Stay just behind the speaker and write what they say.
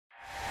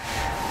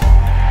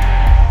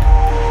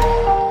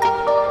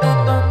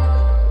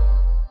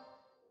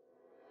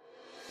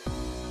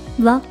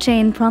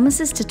Blockchain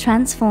promises to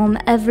transform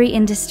every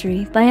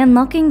industry by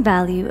unlocking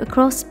value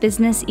across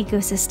business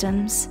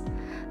ecosystems.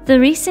 The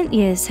recent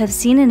years have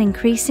seen an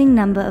increasing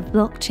number of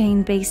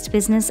blockchain-based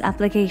business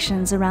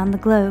applications around the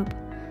globe.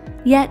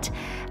 Yet,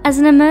 as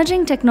an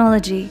emerging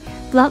technology,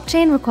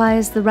 blockchain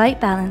requires the right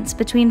balance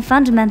between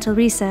fundamental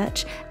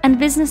research and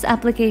business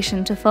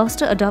application to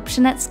foster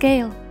adoption at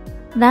scale.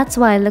 That's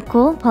why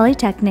École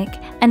Polytechnique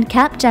and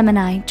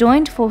Capgemini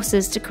joined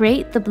forces to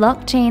create the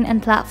Blockchain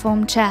and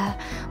Platform Chair,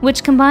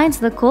 which combines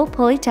École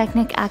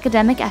Polytechnique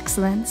academic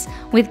excellence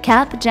with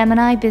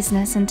Capgemini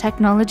business and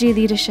technology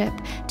leadership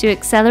to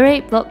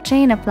accelerate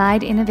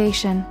blockchain-applied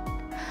innovation.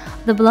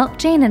 The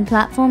Blockchain and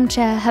Platform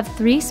Chair have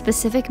three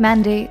specific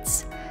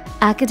mandates: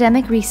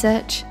 academic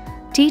research,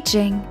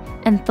 teaching,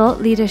 and thought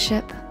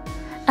leadership.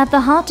 At the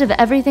heart of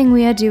everything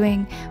we are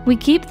doing, we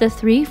keep the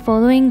three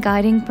following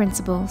guiding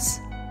principles: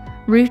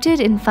 rooted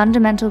in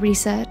fundamental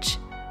research,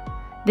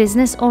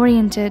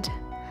 business-oriented,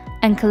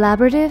 and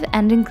collaborative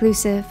and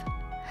inclusive.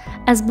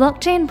 As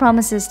blockchain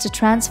promises to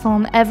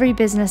transform every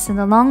business in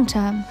the long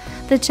term,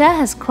 the chair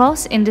has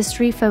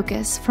cross-industry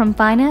focus from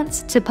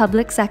finance to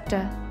public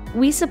sector.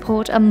 We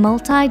support a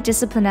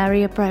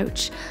multidisciplinary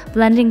approach,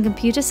 blending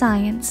computer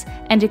science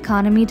and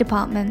economy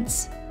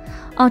departments.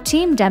 Our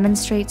team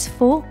demonstrates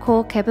 4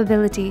 core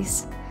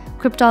capabilities: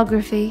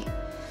 cryptography,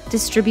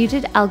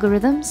 distributed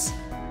algorithms,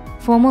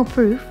 formal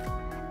proof,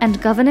 and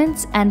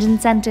governance and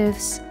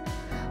incentives.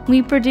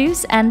 We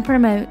produce and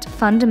promote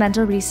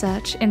fundamental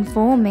research in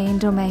 4 main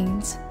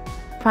domains: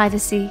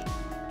 privacy,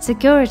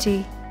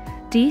 security,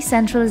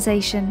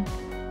 decentralization,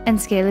 and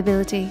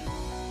scalability.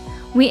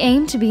 We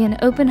aim to be an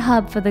open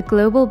hub for the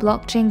global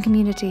blockchain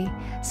community,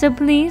 so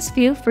please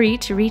feel free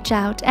to reach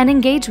out and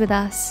engage with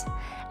us.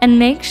 And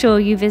make sure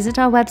you visit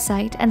our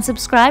website and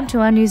subscribe to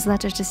our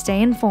newsletter to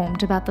stay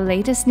informed about the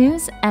latest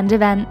news and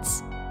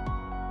events.